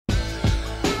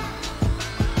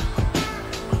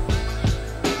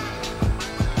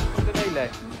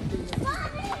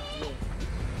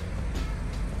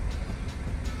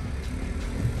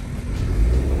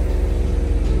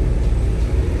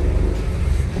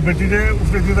बेटी रे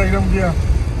उसने की डायग्राम किया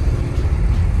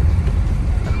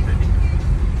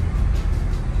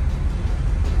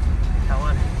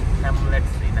Tower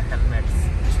Hamlets in helmets.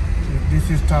 This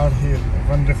is Tower Hill.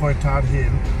 One refer Tower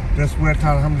Hill. That's where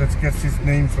Tower Hamlets gets its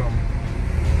name from.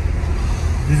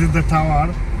 This is the tower,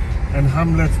 and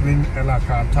Hamlets mean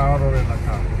elaka, tower or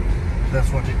elaka.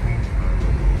 That's what it means.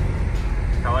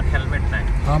 Tower helmet nai.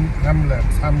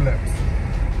 Hamlets.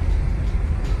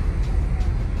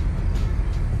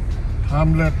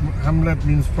 Hamlet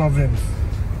means province.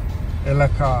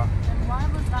 Elaka. And why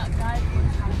was that guy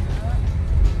called Hamlet?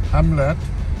 Hamlet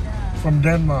Yeah. from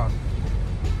Denmark.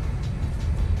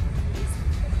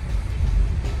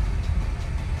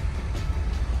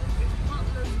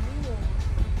 Butler's Wall.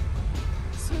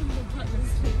 So the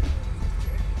Butler's Wall.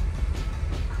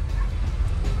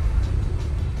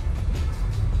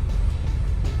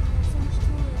 So much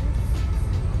tourists.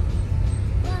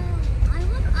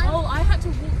 Oh, I had to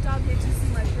walk down here to see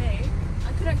my bay.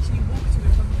 I could actually walk to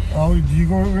it from here. Oh, do you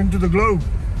go into the globe?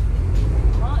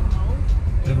 What?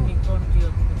 No.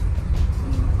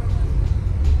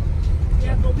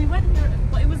 Yeah, but we went here,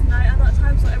 but it was night at that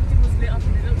time, so everything was lit up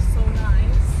and it looked so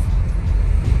nice.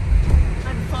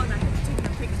 And fun, I had to take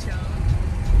a picture.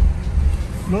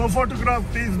 No photograph,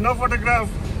 please. No photograph.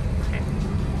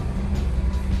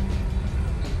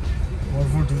 और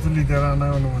photo तो ली तेरा ना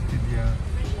अनुमति दिया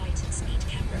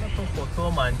तो photo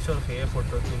मांचो है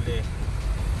photo तुले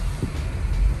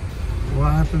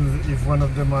What happens if one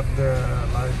of them are there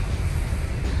like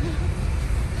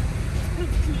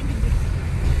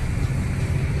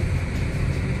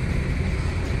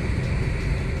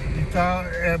এটা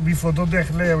বিফটো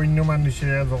দেখলে অন্য মানুষে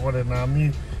এত করে না আমি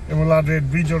এমলা রেড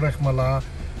ব্রিজও দেখমালা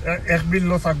এক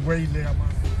বিল্লো থাকবাইলে আমার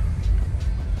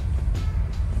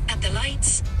At the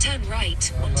lights, turn right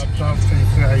onto তার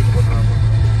ফেসে হাইড করলাম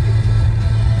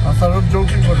আসলে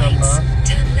জোকিং করলাম না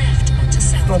turn left onto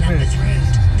South Stop it. Lambeth Road,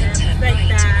 then turn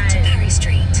right onto Parry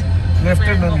Street. Left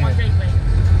hand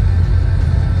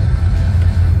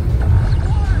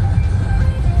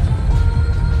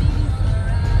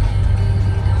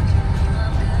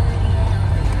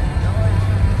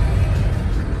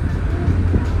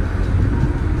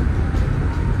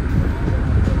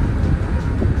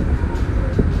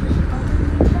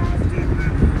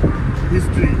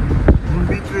history. Un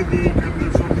vitre di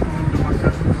cambio soldi con the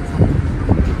marcato.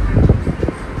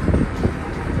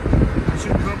 I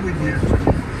should come with you.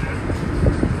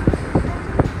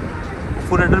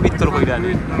 ফুরাটার ভিতর কইরা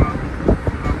নি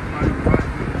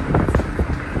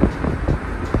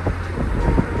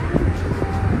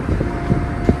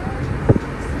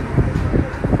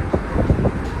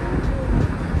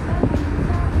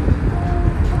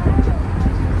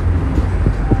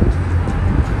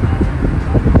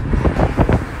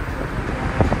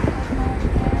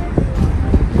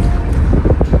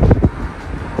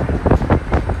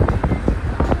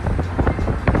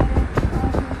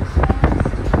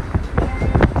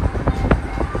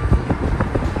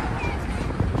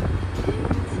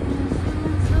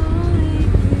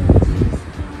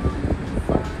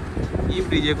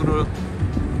ব্রিজে কোনো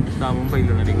দামও pile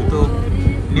না এগুলো তো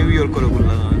new York করে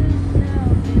বললাম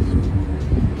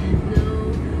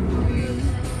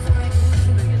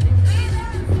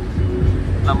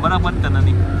নাম্বার আমার টানা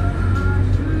নি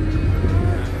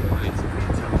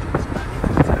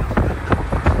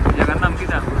জায়গার নাম কি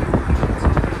জানো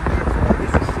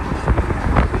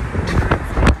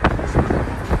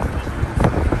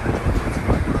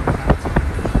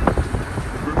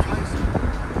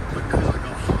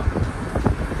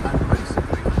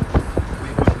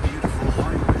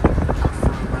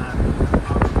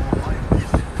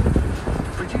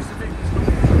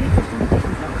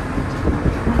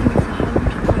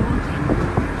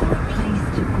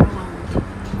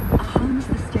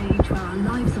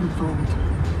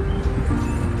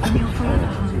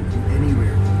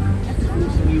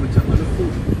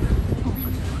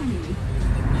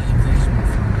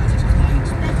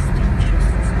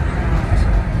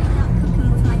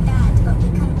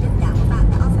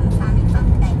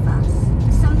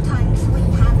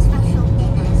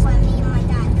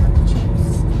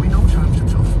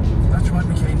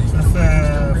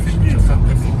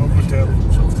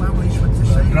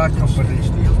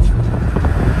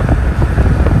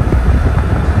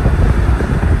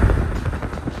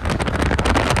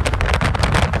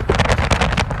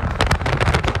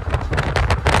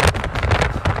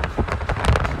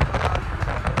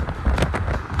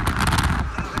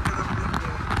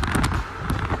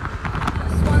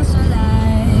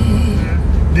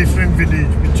different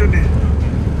village. Which one?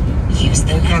 Use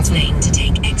the left lane to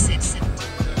take exits.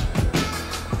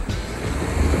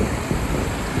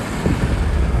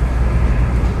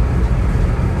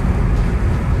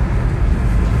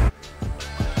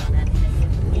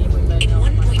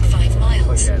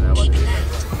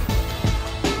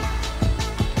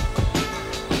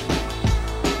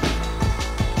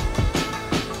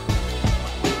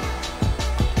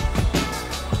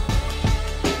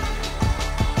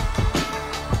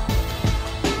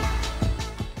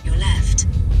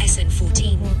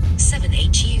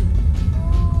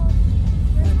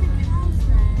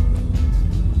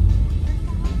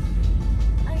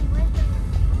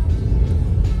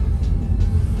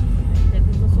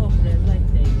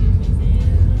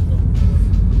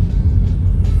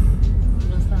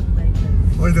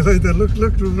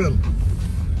 look, Ruvel.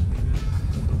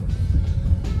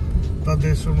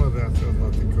 Tade sumade আছে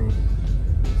বাতি কো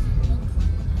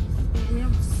They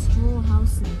have straw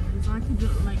houses. I could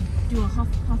like do a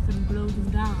huff puff and blow them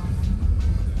down.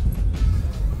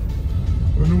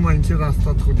 কোনো মাইনছে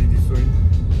রাস্তা থলি দিছই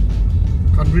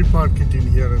Can we park it in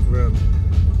here as well?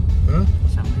 Huh?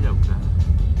 সামনে যাও কা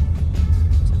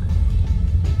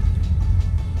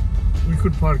We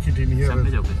could park it in here.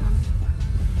 সামনে যাও কা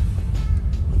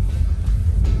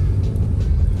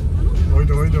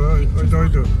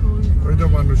ওইটা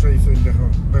মানুষ আইছে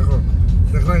দেখো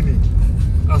দেখাইনি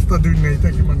রাস্তা দুই নেই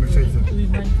তাকে মানুষ আইছে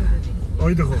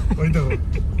ওই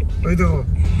দেখো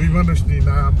দুই মানুষ নেই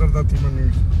না আপনার জাতি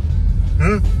মানুষ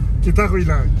হ্যাঁ কিতা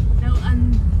কইলা And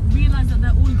realize that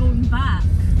they're all going back.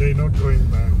 They're not going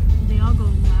back. They are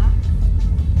going back.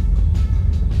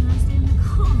 Can I stay in the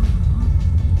car?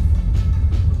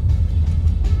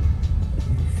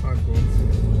 Fuck off.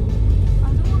 I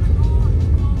don't want to go.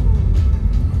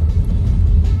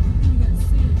 I'm gonna get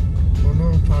sick. কোনো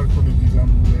পার করে দিলাম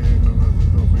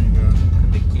হইনা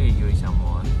দেখি এই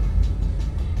সামন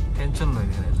tension লই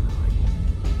না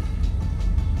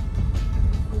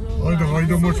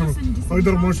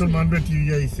ওইটা মুসলমান বেটি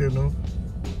আইছে নো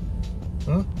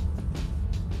হ্যাঁ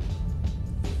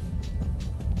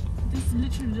This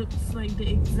literally looks like the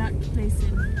exact place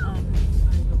in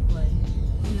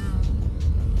yeah.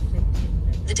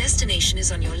 The destination is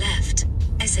on your left.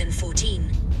 SN14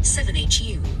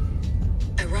 7HU.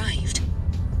 Arrived.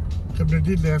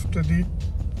 Somebody left the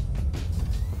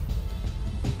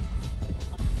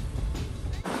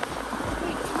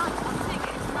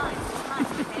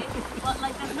But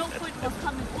like there's no point of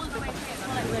coming all the way here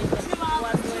for like 2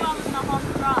 hours and a half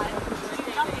drive to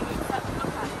do nothing except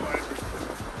look at it.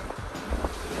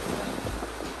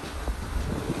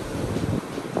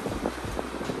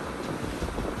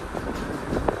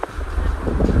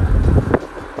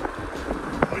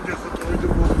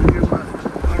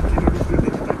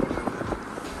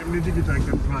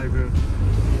 driver.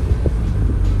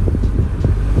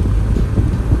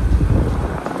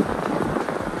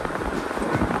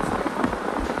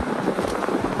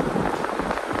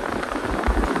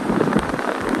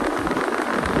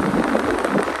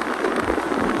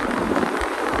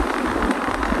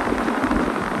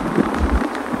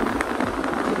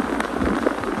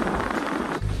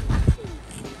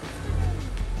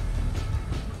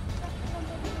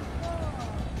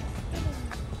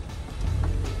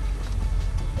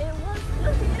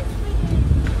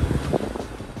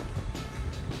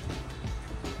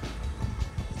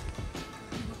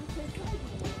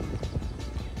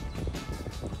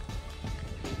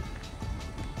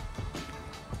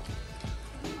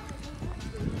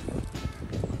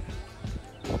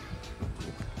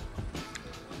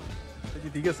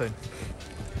 ঠিক আছে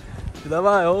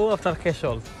দাদা ও আপনার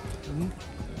ক্যাশল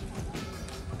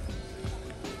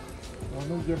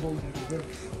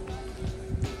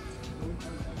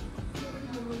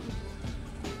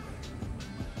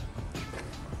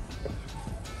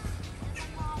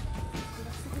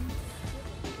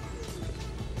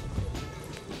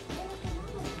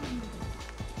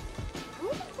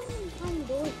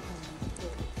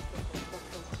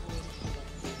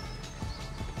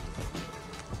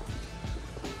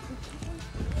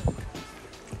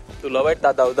তুলাবাই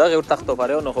দাদা উদা কেউ থাকতে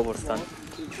পারে অন্য খবরস্থান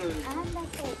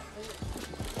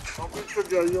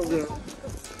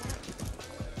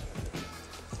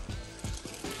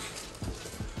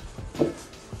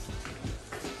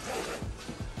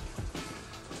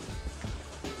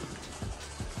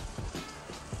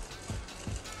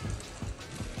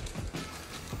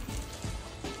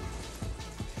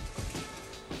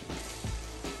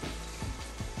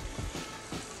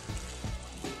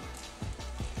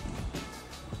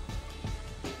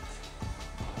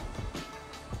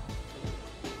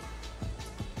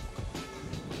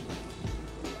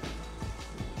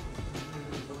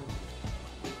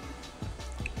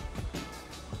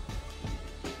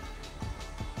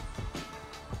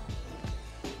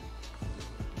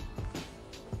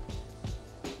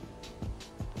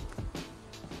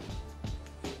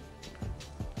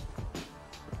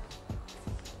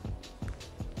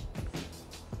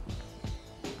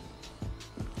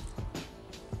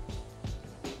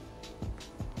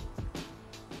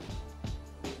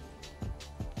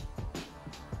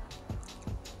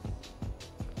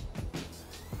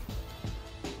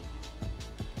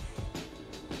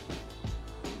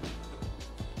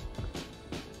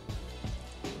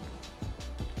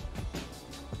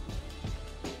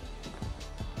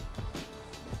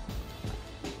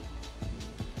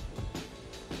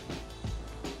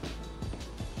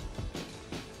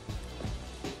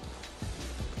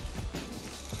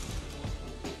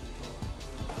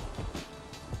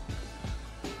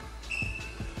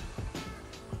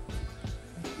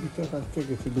এটা রাখতে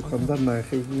গেছি দোকানদার না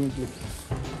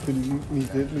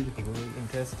নিজে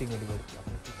interesting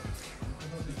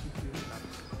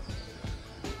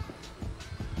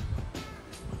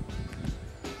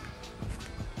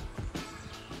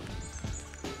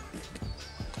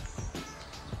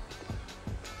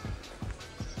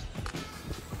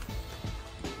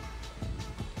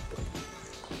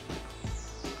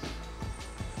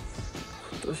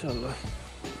Inshallah.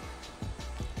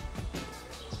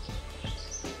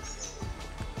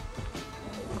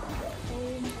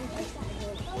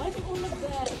 Why do all of the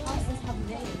houses have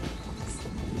names?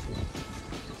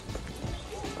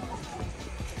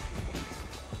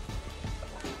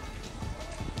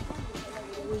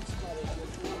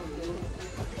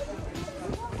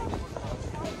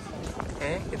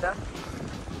 kita?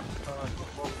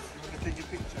 take a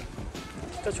picture.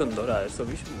 Esta সুন্দর আর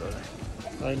ছবি সুন্দর আর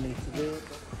I need to do it.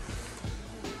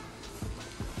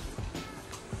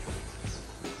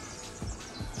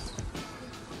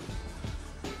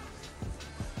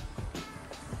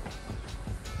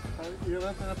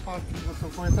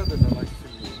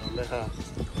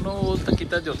 no volta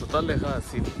kita যতটা লেখা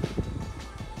আছিল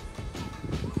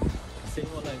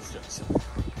same wala instruction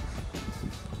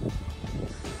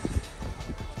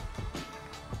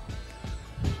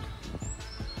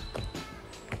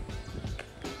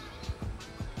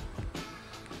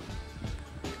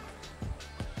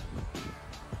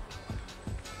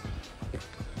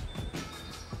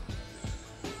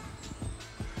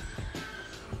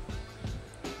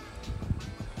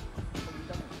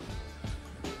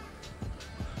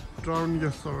Down,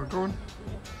 yes, sir. Go on.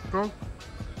 Go.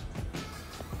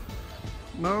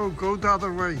 No, go the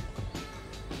other way.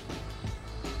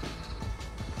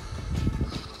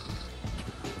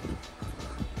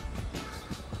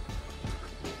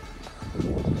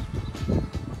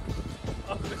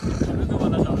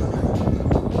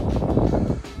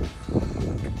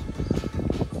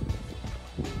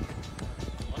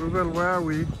 Rubel, where are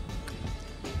we?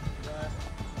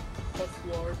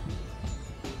 Cotswold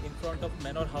in front of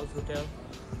Manor House Hotel.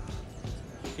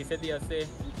 Piche di ase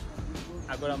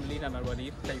Agor Amli nanar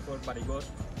barir taipor barigor.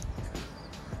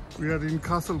 We are in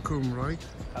Castlecombe, right?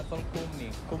 Castlecombe ni.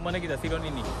 Combe mane kita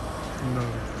Sironi ni. No.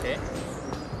 Eh?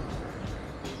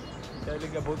 Eta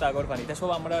liga bahut agor pani. Eta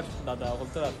sob amrar dada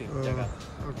bolto asil jaga.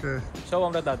 Okay. Sob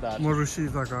amra dada. Morushi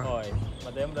Taka. Hoy.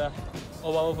 Made amra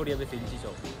obaba poriya besilchi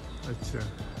sob. Acha.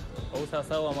 ও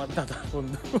সাসাও আমার দাদা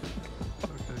বন্ধু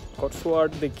Okay.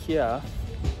 কটসওয়ার্ড দেখিয়া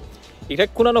এটা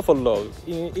কোনানো ফললো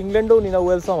ইংল্যান্ডও নিনা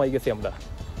ওয়েলসও আমাই গেছি আমরা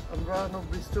আমরা no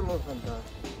Bristol or something.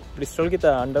 Bristol কিতা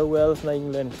আন্ডার ওয়েলস না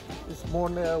England It's more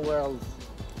near Wales.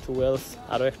 Wales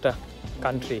আরও একটা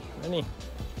কান্ট্রি জানি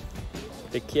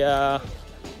দেখিয়া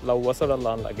লাউ বছর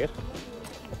আল্লাহ লাগে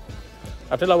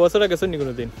আপনি লাউ বছর গেছেন নি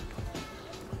কোনো দিন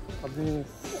আপনি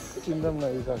চিনলাম না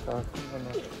এই জায়গা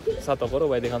সাত করো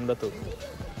ভাই দেখান দা তো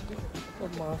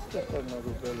মাছটা কর না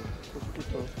রুবেল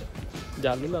কুকুটো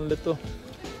জালুল আনলে তো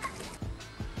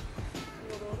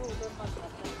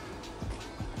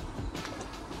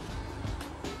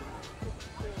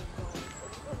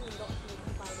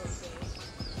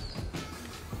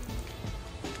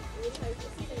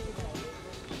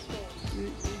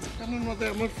এখানের মধ্যে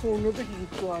আমার ফোনও দেখি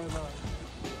কিছু হয় না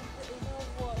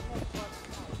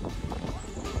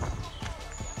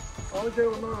আমি যে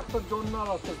অন্য একটা জন্য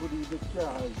রাস্তা করি দেখতে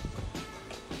হয়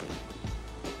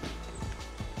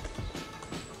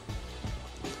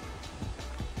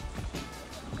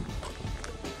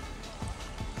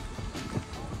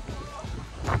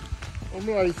অন্য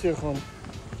আইছে এখন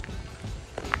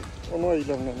অন্য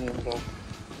আইলাম না আমি আমরা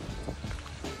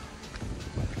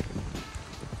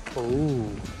ও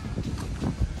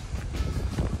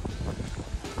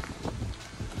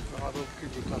আরো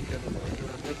কিছু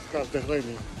কাজ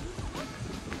দেখাইনি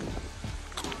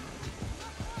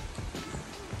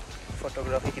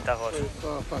ফটোগ্রাফি কিতা হয়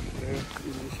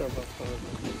ইংলিশে বার্তা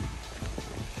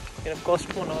এটা কষ্ট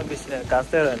মনে হয় বেশি না গাছ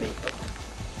দেওয়া নেই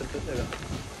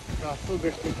গাছও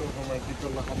দেখতে তো সময় দিতে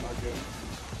লাগাম লাগে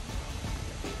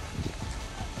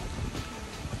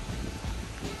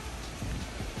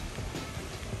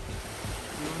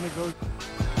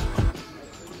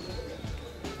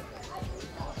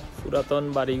পুরাতন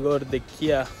বাড়িঘর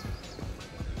দেখিয়া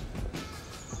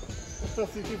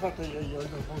সিটি ফাটাই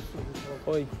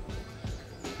ওই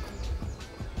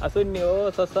আসুননি ও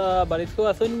চাচা বাড়িত কেউ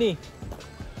আসুননি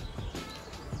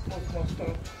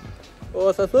ও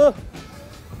চাচু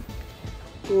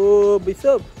ও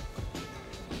বিশপ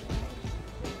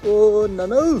ও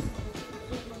নানু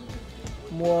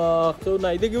মুখ তো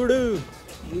নাই দেখি উড়ু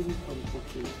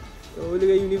ওই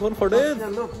লিগে ইউনিফর্ম ফটে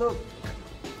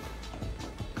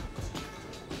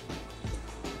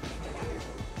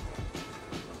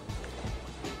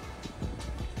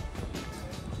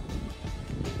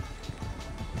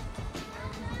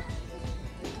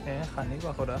জানি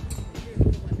বাখরা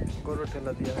গরু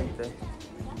ঠেলা দিয়া যায়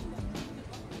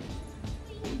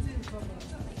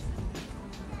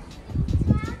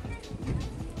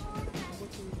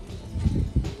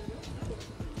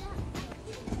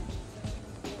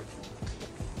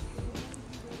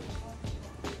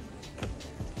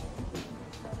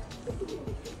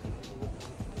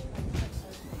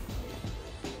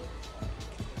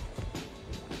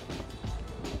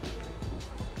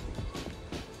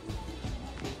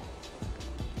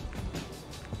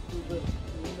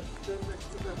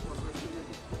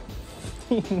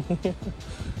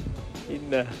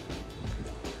Indah.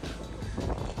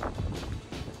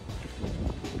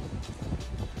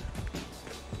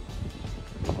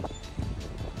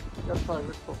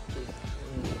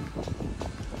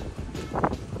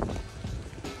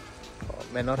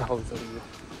 Manor house dulu.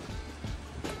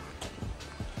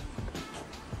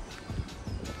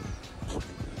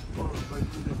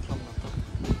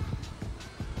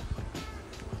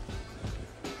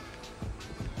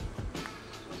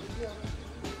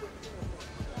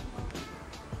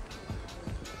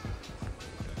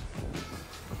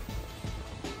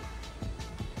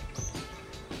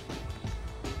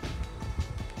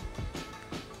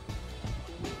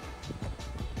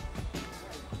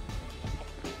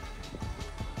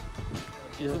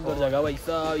 সুন্দর জায়গা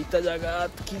ভাইসা ইটা জায়গা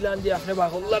কিলান যে আপনি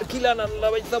বাহল্লার কিলান আল্লাহ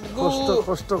ভাইসা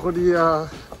কষ্ট করিয়া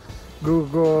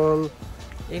গুগল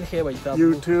ইন খে ভাইসা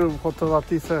ইউটিউব কত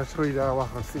রাতি সার্চ হইরা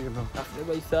বাহাসি না আপনি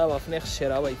ভাইসা আপনি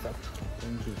সেরা ভাইসা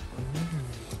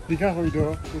দিকা হইলো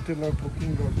হোটেলের বুকিং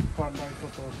গো পার নাইট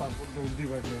কত তারপর দৌড়ি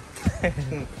বাইরে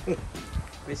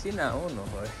বেশি না ও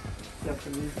নহয়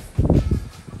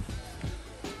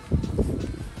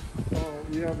Oh,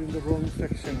 we are in the wrong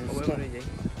section.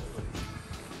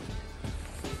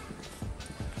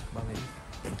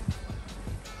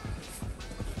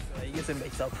 Ahí que se me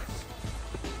hizo.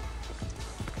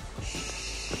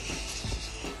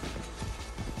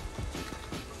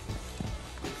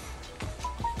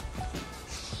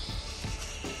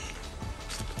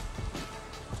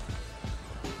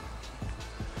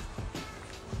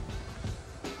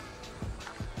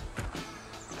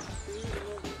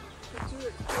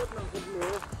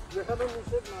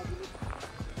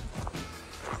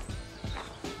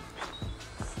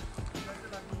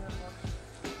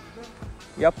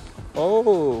 Yep.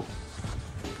 Oh.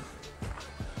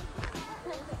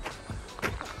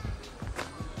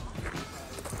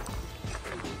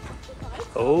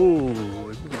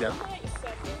 Oh, yeah.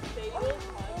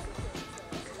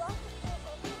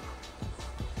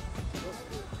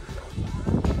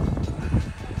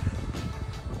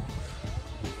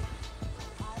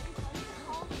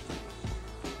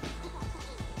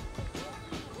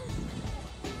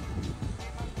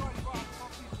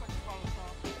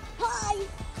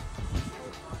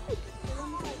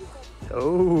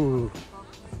 Oh.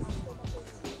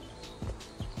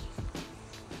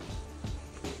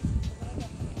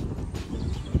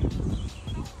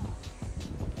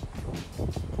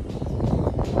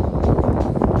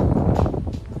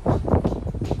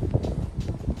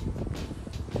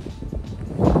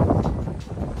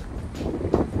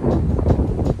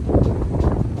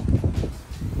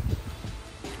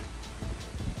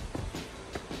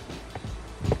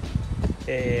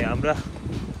 আমরা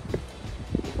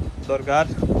দরগার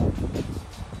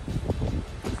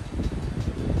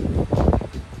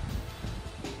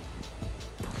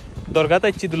দরগাতে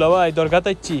আইছি দুলাভাই দরগাতে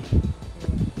আইছি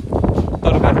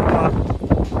দরগার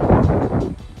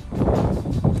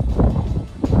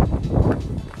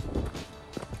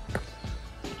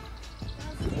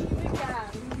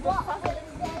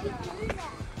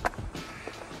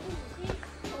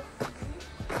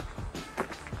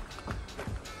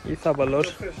ইসাবালোর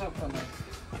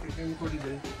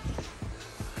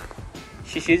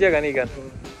শিশি জায়গা নেই গান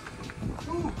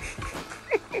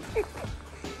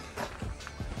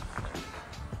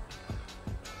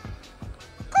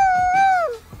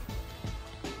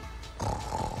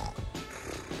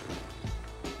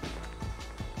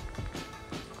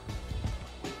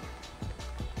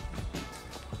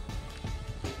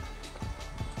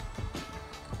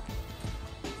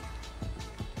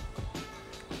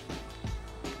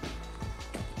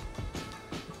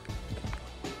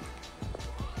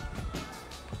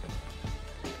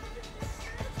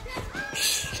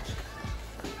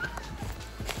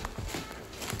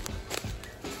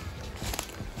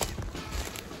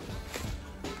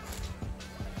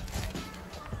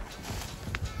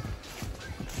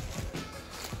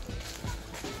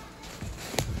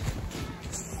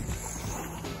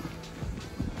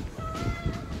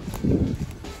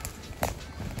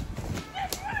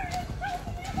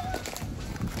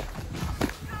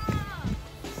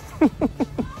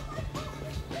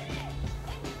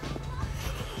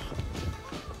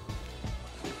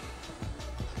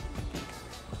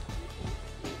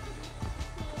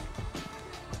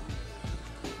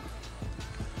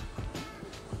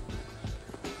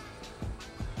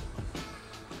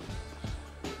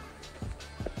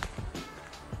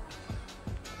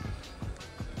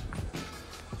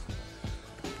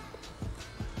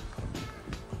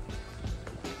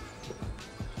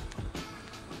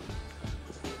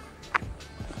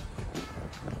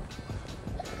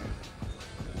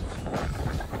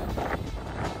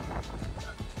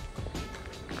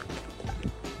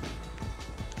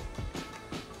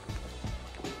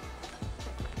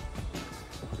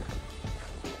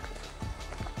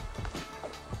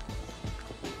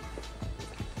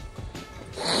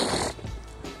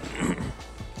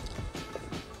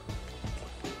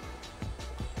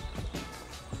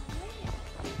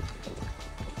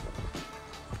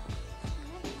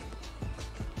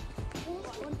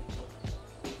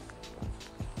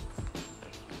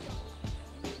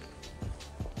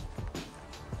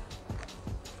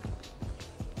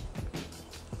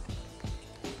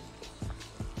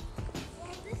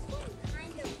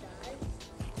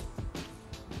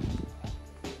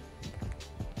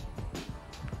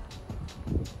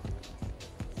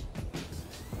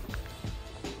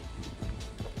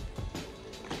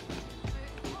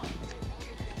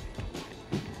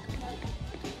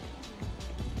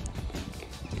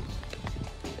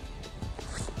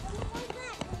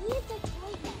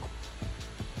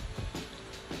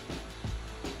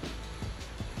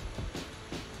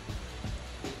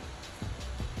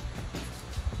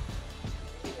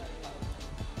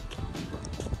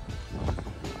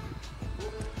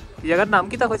জায়গার নাম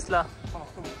কিতা কইছলা?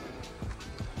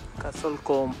 কাসল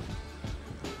কম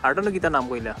আরটা কিতা নাম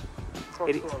কইলা?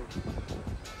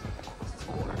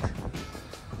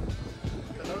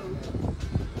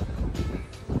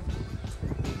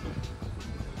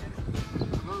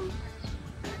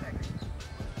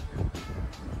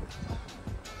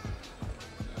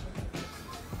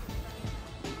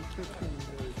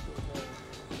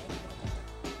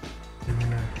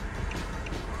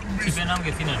 Chipen naam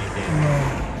gesi na nite. No.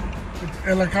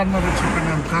 এলাকার নামে চিপে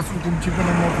নাম কাসুকুম চিপে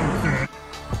নাম করতে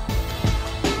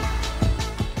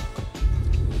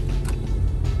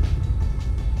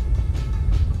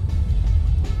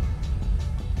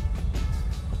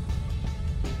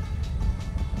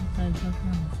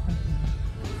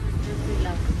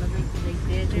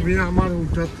তুমি আমার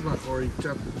উঠাত রাখো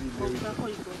ইচ্ছা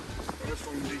দিলে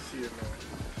ফোন দিছি না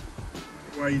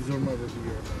ওয়াইজর মাঝে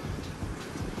দিও না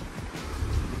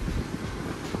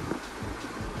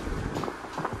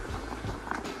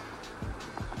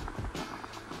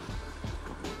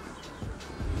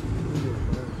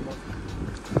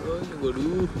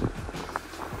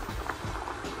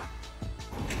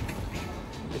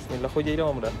Bismillah, kau jadi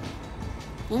orang berapa?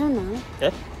 I don't know.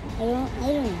 Eh? I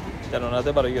don't know. Jangan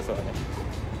nanti baru juga soalnya.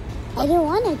 I don't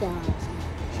want to go.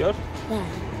 Sure? Yeah.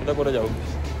 Kita boleh jauh.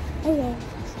 Okay.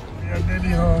 We are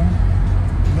nearly home.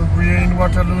 Look, we are in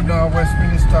Waterloo now,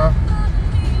 Westminster.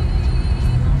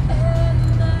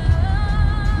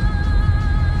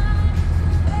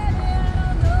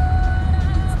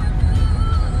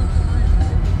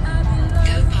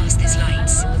 Go past these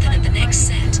lights, then at the next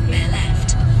set, bear left.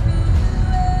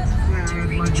 To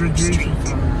reach Brook Street.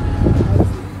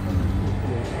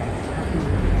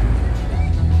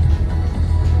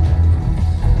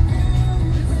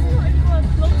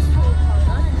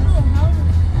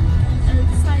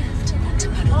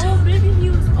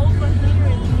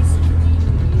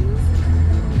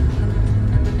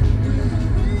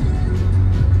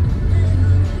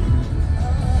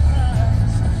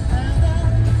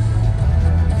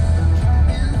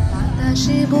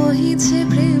 বাতাসে বহিছে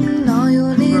প্রেম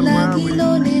নয়নে লাগিল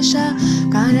নেশা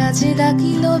কারাজে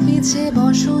ডাকিল পিছে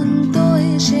বসন্ত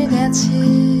এসে গেছে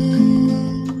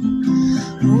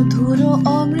মধুর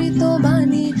অমৃত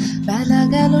বাণী বেলা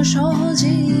গেল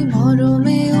সহজেই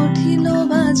মরমে উঠিল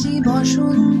বাজি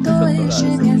বসন্ত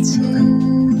এসে গেছে